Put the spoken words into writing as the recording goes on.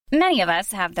Many of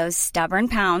us have those stubborn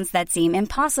pounds that seem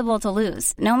impossible to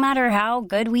lose, no matter how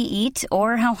good we eat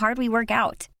or how hard we work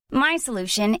out. My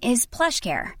solution is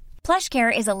PlushCare.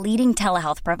 PlushCare is a leading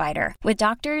telehealth provider with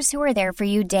doctors who are there for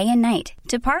you day and night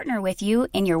to partner with you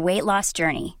in your weight loss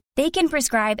journey. They can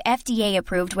prescribe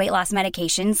FDA-approved weight loss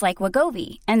medications like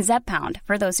Wegovy and Zepbound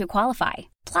for those who qualify.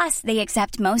 Plus, they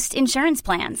accept most insurance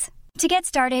plans. To get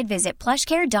started, visit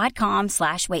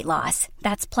plushcare.com/weightloss.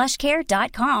 That's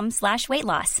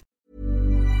plushcare.com/weightloss.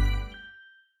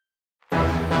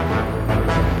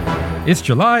 It's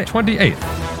July 28th,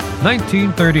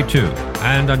 1932,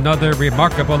 and another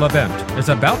remarkable event is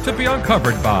about to be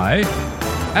uncovered by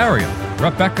Ariel,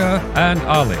 Rebecca, and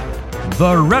Ollie,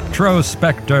 the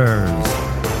Retrospectors.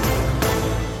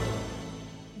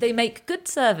 They make good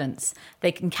servants.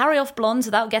 They can carry off blondes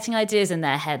without getting ideas in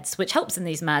their heads, which helps in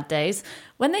these mad days.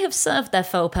 When they have served their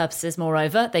foul purposes,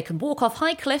 moreover, they can walk off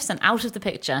high cliffs and out of the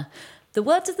picture. The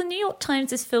words of the New York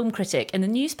Times' film critic in the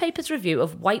newspaper's review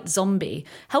of White Zombie,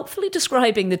 helpfully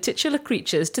describing the titular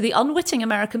creatures to the unwitting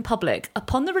American public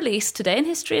upon the release today in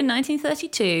history in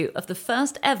 1932 of the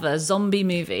first ever zombie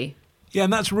movie. Yeah,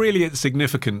 and that's really its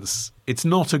significance. It's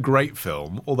not a great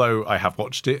film, although I have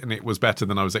watched it and it was better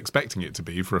than I was expecting it to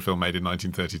be for a film made in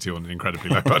 1932 on an incredibly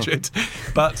low budget.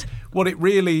 But what it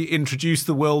really introduced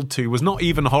the world to was not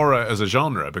even horror as a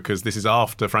genre, because this is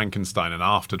after Frankenstein and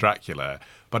after Dracula,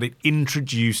 but it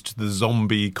introduced the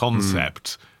zombie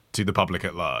concept to the public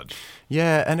at large.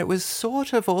 Yeah, and it was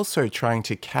sort of also trying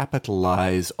to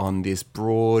capitalize on this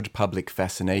broad public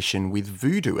fascination with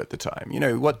voodoo at the time. You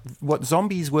know, what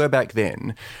zombies were back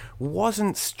then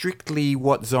wasn't strictly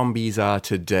what zombies are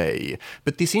today,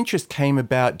 but this interest came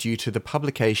about due to the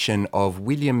publication of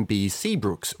William B.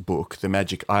 Seabrook's book, The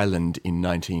Magic Island, in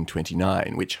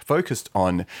 1929, which focused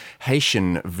on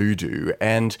Haitian voodoo,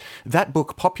 and that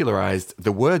book popularized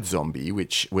the word zombie,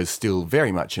 which was still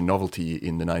very much a novelty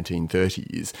in the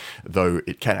 1930s, though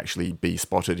it can actually be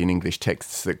spotted in English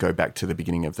texts that go back to the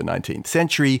beginning of the 19th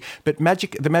century. But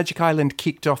The Magic Island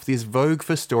kicked off this vogue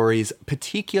for stories,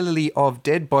 particularly of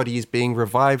dead bodies being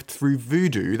revived through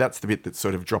voodoo. That's the bit that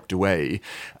sort of dropped away.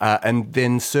 And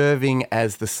then serving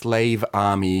as the slave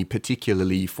army,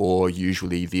 particularly for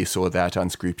usually this or that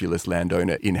unscrupulous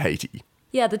landowner in Haiti.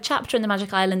 Yeah, the chapter in The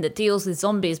Magic Island that deals with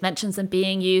zombies mentions them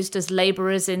being used as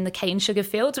labourers in the cane sugar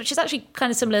fields, which is actually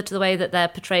kind of similar to the way that they're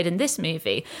portrayed in this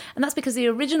movie. And that's because the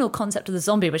original concept of the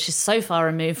zombie, which is so far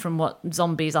removed from what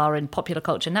zombies are in popular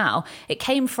culture now, it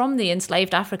came from the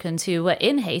enslaved Africans who were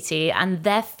in Haiti and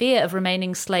their fear of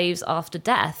remaining slaves after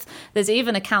death. There's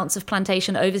even accounts of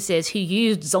plantation overseers who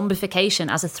used zombification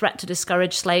as a threat to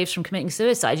discourage slaves from committing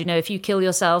suicide. You know, if you kill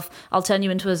yourself, I'll turn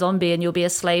you into a zombie and you'll be a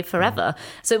slave forever.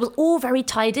 So it was all very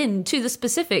tied in to the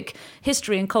specific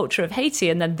history and culture of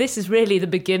Haiti, and then this is really the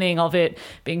beginning of it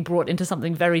being brought into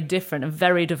something very different and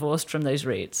very divorced from those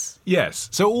roots. Yes,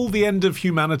 so all the end of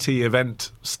humanity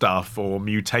event stuff or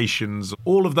mutations,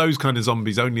 all of those kind of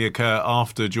zombies only occur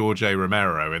after George A.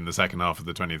 Romero in the second half of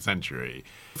the 20th century.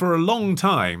 For a long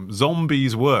time,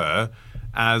 zombies were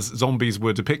as zombies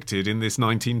were depicted in this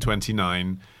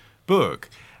 1929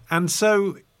 book. And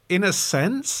so, in a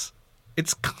sense,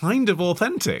 it's kind of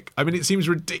authentic. I mean, it seems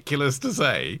ridiculous to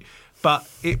say, but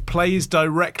it plays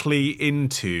directly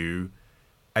into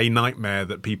a nightmare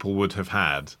that people would have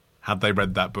had they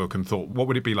read that book and thought, what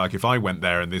would it be like if I went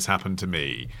there and this happened to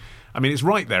me? I mean, it's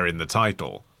right there in the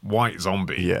title, White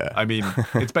Zombie. Yeah. I mean,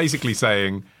 it's basically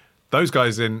saying, those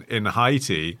guys in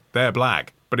Haiti, they're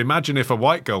black. But imagine if a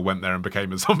white girl went there and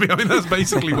became a zombie. I mean, that's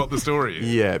basically what the story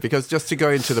is. Yeah, because just to go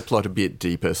into the plot a bit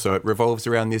deeper, so it revolves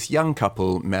around this young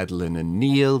couple, Madeline and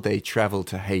Neil. They travel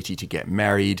to Haiti to get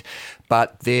married,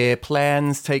 but their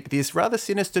plans take this rather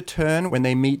sinister turn when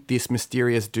they meet this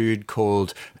mysterious dude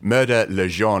called Murder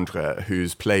Legendre,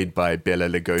 who's played by Bela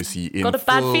Lugosi. Got a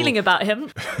bad feeling about him.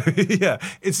 Yeah,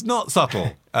 it's not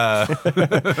subtle,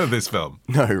 this film.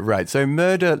 No, right. So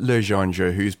Murder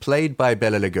Legendre, who's played by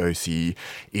Bela Lugosi,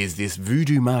 is this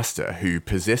voodoo master who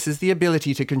possesses the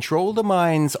ability to control the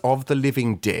minds of the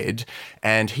living dead,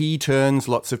 and he turns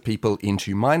lots of people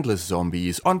into mindless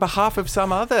zombies on behalf of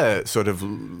some other sort of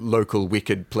local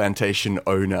wicked plantation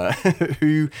owner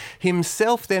who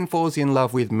himself then falls in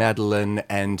love with Madeline,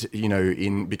 and, you know,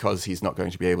 because he's not going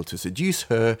to be able to seduce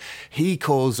her, he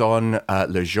calls on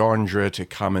Legendre to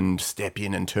come and step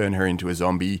in and turn her into a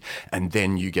zombie, and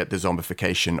then you get the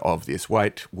zombification of this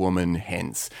white woman,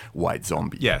 hence White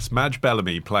Zombie. Yes, Madge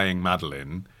Bellamy playing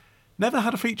Madeline never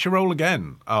had a feature role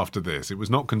again after this. It was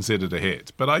not considered a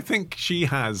hit. But I think she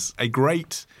has a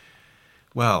great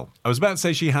Well, I was about to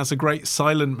say she has a great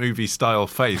silent movie style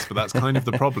face, but that's kind of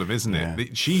the problem, isn't it? Yeah.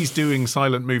 She's doing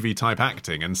silent movie type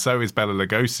acting, and so is Bela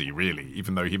Lugosi, really,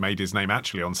 even though he made his name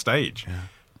actually on stage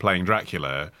playing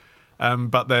Dracula.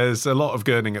 But there's a lot of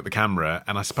gurning at the camera,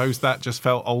 and I suppose that just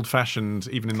felt old-fashioned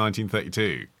even in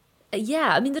 1932.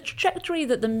 Yeah, I mean, the trajectory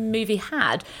that the movie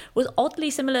had was oddly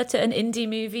similar to an indie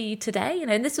movie today.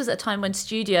 And this was at a time when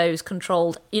studios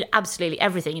controlled absolutely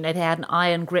everything. They had an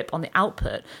iron grip on the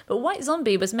output. But White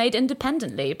Zombie was made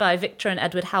independently by Victor and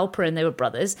Edward Halperin. They were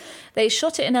brothers. They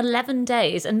shot it in 11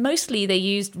 days, and mostly they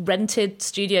used rented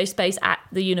studio space at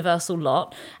the Universal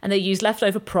lot, and they used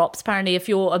leftover props. Apparently, if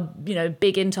you're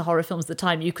big into horror films at the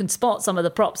time, you can spot some of the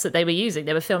props that they were using.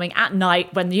 They were filming at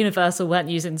night when the Universal weren't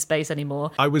using space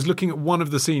anymore. I was looking at one of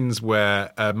the scenes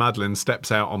where Madeleine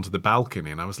steps out onto the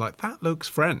balcony, and I was like, that looks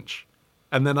French.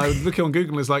 And then I was looking on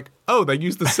Google and it's like, oh, they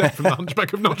used the set from The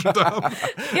Hunchback of Notre Dame.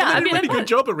 Yeah, they did a really good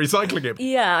job at recycling it.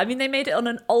 Yeah, I mean, they made it on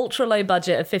an ultra low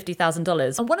budget of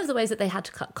 $50,000. And one of the ways that they had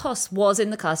to cut costs was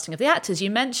in the casting of the actors.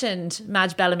 You mentioned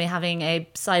Madge Bellamy having a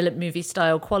silent movie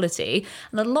style quality.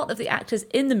 And a lot of the actors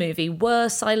in the movie were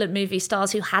silent movie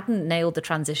stars who hadn't nailed the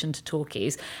transition to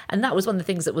talkies. And that was one of the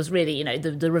things that was really,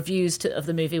 the reviews of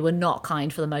the movie were not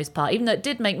kind for the most part, even though it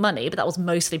did make money, but that was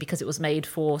mostly because it was made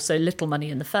for so little money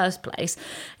in the first place.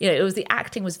 It was the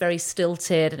acting was very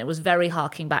stilted, and it was very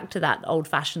harking back to that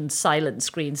old-fashioned silent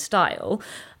screen style.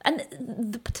 And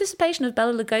the participation of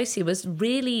Bela Lugosi was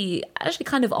really actually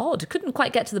kind of odd. Couldn't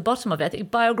quite get to the bottom of it. I think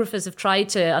biographers have tried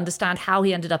to understand how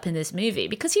he ended up in this movie,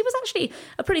 because he was actually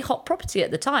a pretty hot property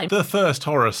at the time. The first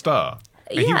horror star.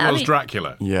 He was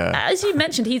Dracula. Yeah. As you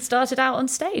mentioned, he'd started out on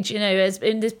stage, as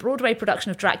in this Broadway production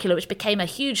of Dracula, which became a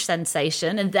huge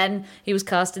sensation. And then he was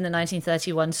cast in the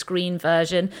 1931 screen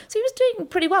version. So he was doing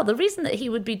pretty well. The reason that he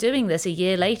would be doing this a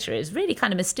year later is really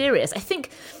kind of mysterious. I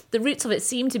think the roots of it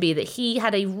seem to be that he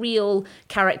had a real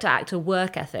character actor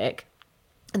work ethic.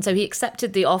 And so he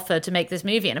accepted the offer to make this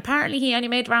movie. And apparently he only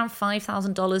made around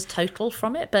 $5,000 total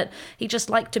from it, but he just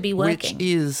liked to be working. Which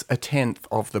is a tenth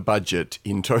of the budget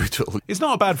in total. It's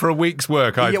not bad for a week's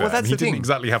work either. Yeah, well, that's he the didn't thing.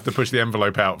 exactly have to push the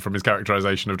envelope out from his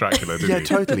characterization of Dracula, did he? Yeah,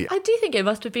 totally. I do think it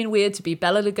must have been weird to be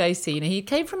Bela Lugosi. He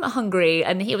came from Hungary,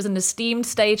 and he was an esteemed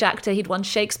stage actor. He'd won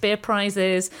Shakespeare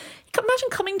prizes. Imagine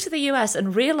coming to the US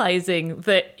and realizing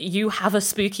that you have a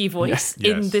spooky voice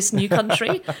in this new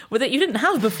country that you didn't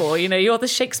have before. You're the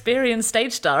Shakespearean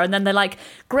stage star, and then they're like,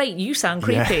 great, you sound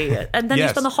creepy. Yeah. And then you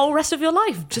spend the whole rest of your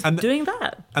life just doing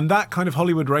that. And that kind of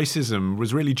Hollywood racism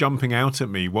was really jumping out at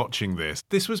me watching this.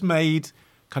 This was made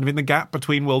kind of in the gap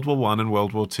between World War I and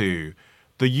World War II.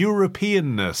 The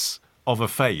Europeanness of a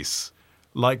face,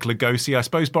 like Lugosi, I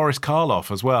suppose Boris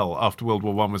Karloff as well, after World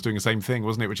War I was doing the same thing,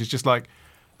 wasn't it? Which is just like,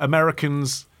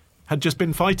 Americans had just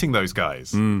been fighting those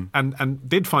guys and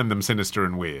did find them sinister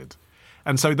and weird.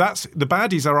 And so that's the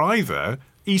baddies are either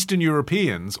Eastern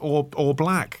Europeans or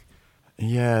black.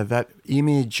 Yeah, that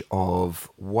image of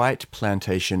white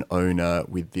plantation owner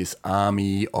with this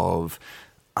army of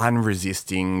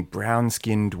unresisting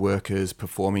brown-skinned workers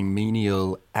performing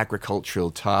menial agricultural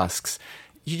tasks.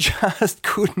 You just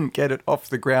couldn't get it off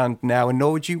the ground now, and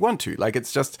nor would you want to.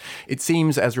 It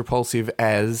seems as repulsive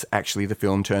as actually the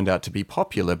film turned out to be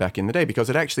popular back in the day, because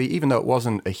it actually, even though it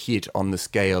wasn't a hit on the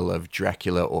scale of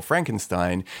Dracula or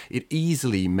Frankenstein, it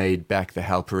easily made back the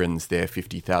Halperins their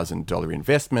 $50,000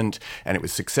 investment, and it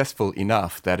was successful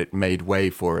enough that it made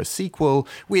way for a sequel,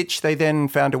 which they then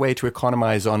found a way to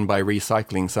economize on by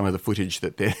recycling some of the footage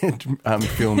that they had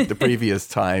filmed the previous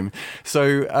time.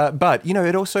 So, but,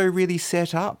 it also really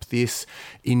set up this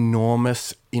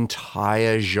enormous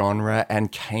entire genre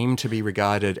and came to be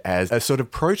regarded as a sort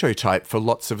of prototype for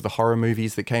lots of the horror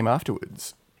movies that came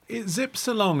afterwards. It zips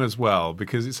along as well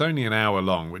because it's only an hour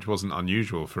long, which wasn't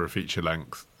unusual for a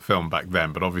feature-length film back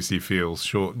then, but obviously feels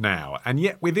short now. And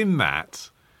yet within that,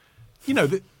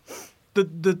 the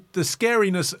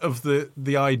scariness of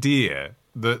the idea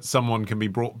that someone can be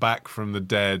brought back from the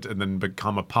dead and then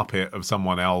become a puppet of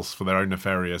someone else for their own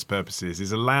nefarious purposes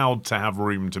is allowed to have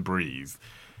room to breathe.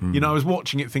 I was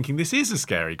watching it thinking this is a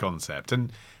scary concept.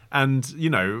 And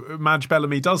Madge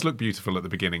Bellamy does look beautiful at the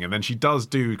beginning, and then she does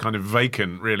do kind of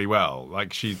vacant really well.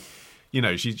 Like she's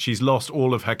lost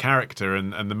all of her character,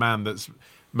 and the man that's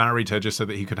married her just so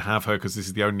that he could have her because this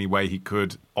is the only way he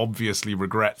could obviously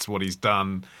regrets what he's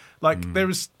done. Like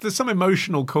there's some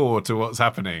emotional core to what's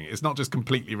happening. It's not just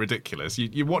completely ridiculous.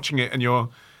 You're watching it and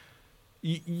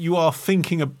you are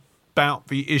thinking about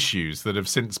the issues that have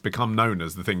since become known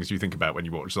as the things you think about when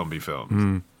you watch zombie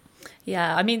films.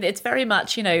 Yeah, I mean, it's very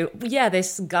much,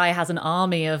 this guy has an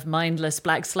army of mindless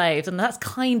black slaves, and that's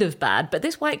kind of bad, but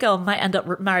this white girl might end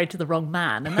up married to the wrong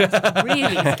man, and that's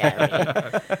really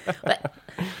scary. But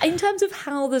in terms of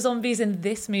how the zombies in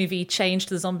this movie changed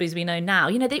the zombies we know now,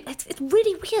 it's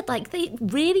really weird. Like, they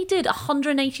really did a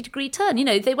 180-degree turn.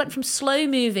 They went from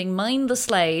slow-moving, mindless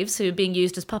slaves who are being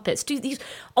used as puppets to these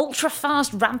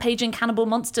ultra-fast, rampaging cannibal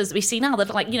monsters that we see now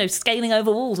that are, scaling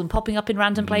over walls and popping up in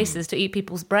random places to eat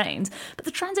people's brains. But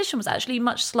the transition was actually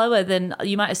much slower than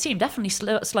you might assume, definitely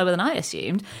slower than I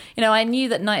assumed. I knew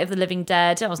that Night of the Living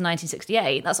Dead, that was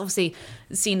 1968. That's obviously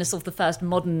seen as sort of the first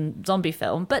modern zombie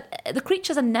film. But the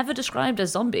creatures are never described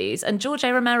as zombies. And George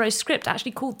A. Romero's script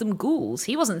actually called them ghouls.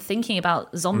 He wasn't thinking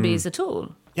about zombies at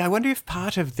all. Yeah, I wonder if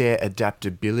part of their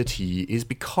adaptability is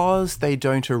because they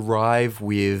don't arrive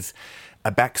with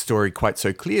a backstory quite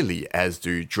so clearly as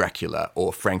do Dracula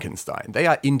or Frankenstein. They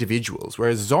are individuals,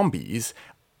 whereas zombies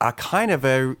are kind of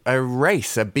a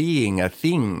race, a being, a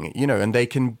thing, and they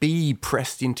can be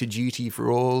pressed into duty for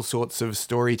all sorts of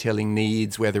storytelling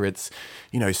needs, whether it's,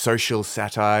 social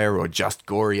satire or just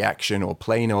gory action or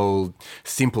plain old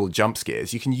simple jump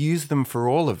scares. You can use them for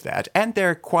all of that. And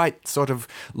they're quite sort of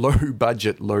low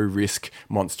budget, low risk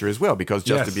monster as well, because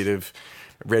just a bit of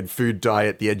red food dye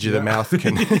at the edge of the mouth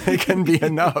can be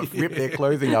enough. Rip their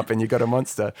clothing up and you got a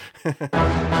monster.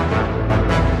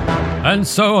 And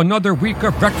so another week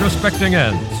of retrospecting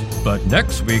ends. But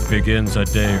next week begins a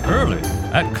day early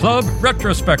at Club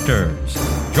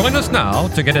Retrospectors. Join us now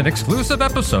to get an exclusive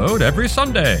episode every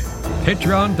Sunday.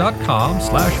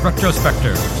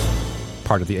 Patreon.com/retrospectors.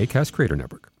 Part of the Acast Creator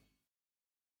Network.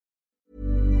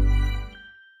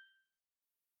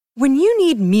 When you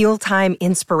need mealtime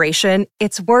inspiration,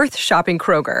 it's worth shopping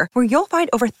Kroger, where you'll find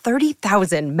over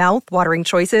 30,000 mouth-watering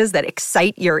choices that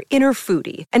excite your inner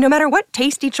foodie. And no matter what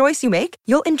tasty choice you make,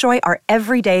 you'll enjoy our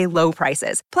everyday low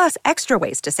prices, plus extra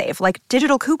ways to save, like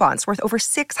digital coupons worth over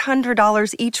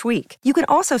 $600 each week. You can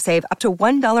also save up to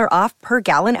 $1 off per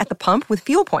gallon at the pump with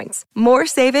fuel points. More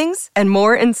savings and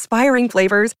more inspiring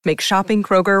flavors make shopping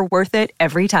Kroger worth it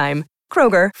every time.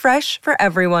 Kroger, fresh for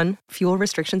everyone. Fuel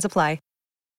restrictions apply.